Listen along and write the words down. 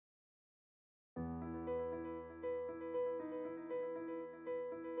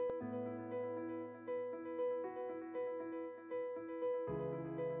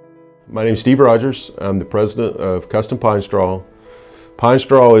My name is Steve Rogers. I'm the president of Custom Pine Straw. Pine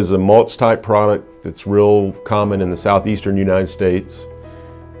straw is a mulch type product that's real common in the southeastern United States,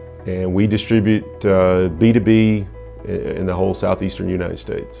 and we distribute B2B in the whole southeastern United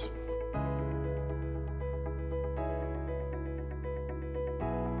States.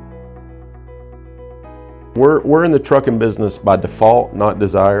 We're in the trucking business by default, not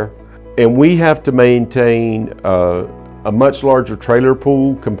desire, and we have to maintain a much larger trailer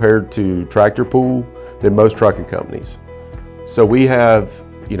pool compared to tractor pool than most trucking companies. So we have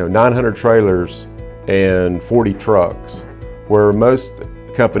 900 trailers and 40 trucks, where most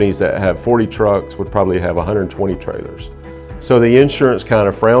companies that have 40 trucks would probably have 120 trailers. So the insurance kind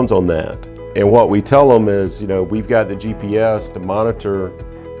of frowns on that. And what we tell them is, we've got the GPS to monitor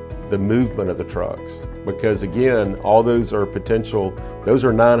the movement of the trucks. Because again, all those are those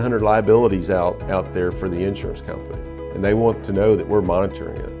are 900 liabilities out there for the insurance company. And they want to know that we're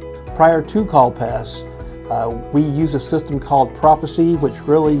monitoring it. Prior to CallPass, we use a system called Prophecy, which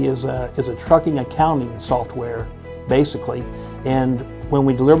really is a trucking accounting software, basically. And when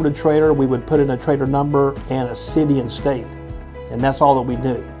we delivered a trailer, we would put in a trailer number and a city and state. And that's all that we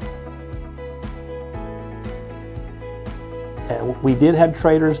knew. We did have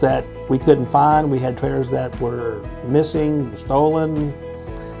trailers that we couldn't find. We had trailers that were missing, stolen.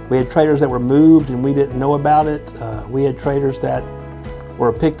 We had trailers that were moved and we didn't know about it. We had trailers that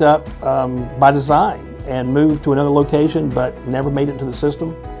were picked up by design and moved to another location but never made it into the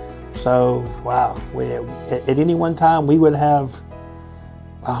system. So, wow, at any one time we would have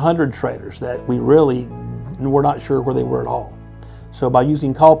 100 trailers that we really were not sure where they were at all. So by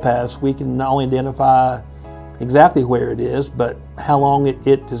using CallPass, we can not only identify exactly where it is, but how long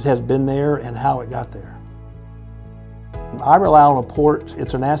it has been there and how it got there. I rely on a report.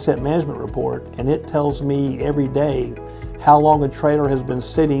 It's an asset management report, and it tells me every day how long a trailer has been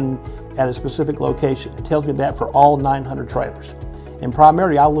sitting at a specific location. It tells me that for all 900 trailers. And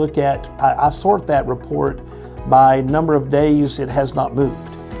primarily I sort that report by number of days it has not moved.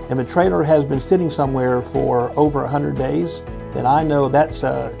 If a trailer has been sitting somewhere for over 100 days, then I know that's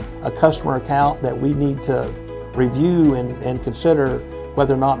a customer account that we need to review and consider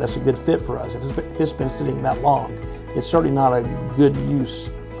whether or not that's a good fit for us. If it's been sitting that long, it's certainly not a good use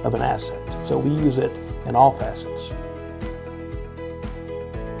of an asset. So we use it in all facets.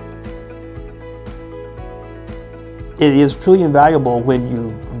 It is truly invaluable when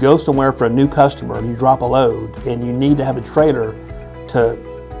you go somewhere for a new customer and you drop a load and you need to have a trailer to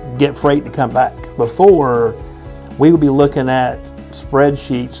get freight to come back. Before, we would be looking at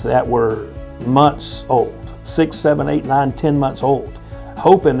spreadsheets that were months old, 6, 7, 8, 9, 10 months old,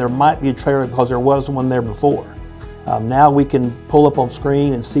 hoping there might be a trailer because there was one there before. Now we can pull up on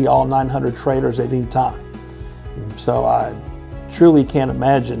screen and see all 900 trailers at any time. So I truly can't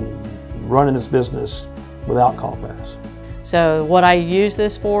imagine running this business without CallPass. So what I use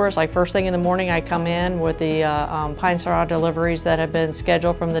this for is, like, first thing in the morning I come in with the pine straw deliveries that have been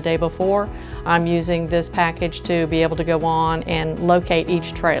scheduled from the day before. I'm using this package to be able to go on and locate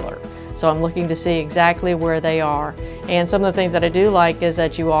each trailer. So I'm looking to see exactly where they are. And some of the things that I do like is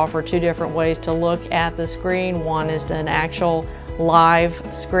that you offer two different ways to look at the screen. One is an actual live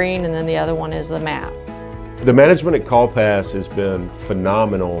screen, and then the other one is the map. The management at CallPass has been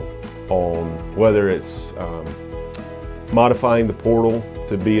phenomenal on whether it's modifying the portal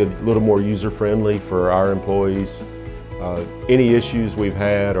to be a little more user-friendly for our employees. Any issues we've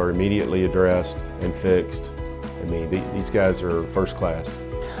had are immediately addressed and fixed. I mean, these guys are first class.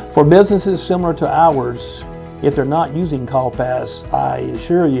 For businesses similar to ours, if they're not using CallPass, I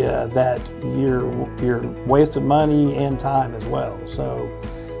assure you that you're wasting money and time as well. So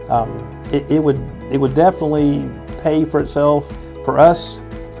it would definitely pay for itself. For us,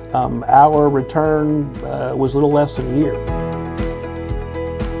 our return was a little less than a year.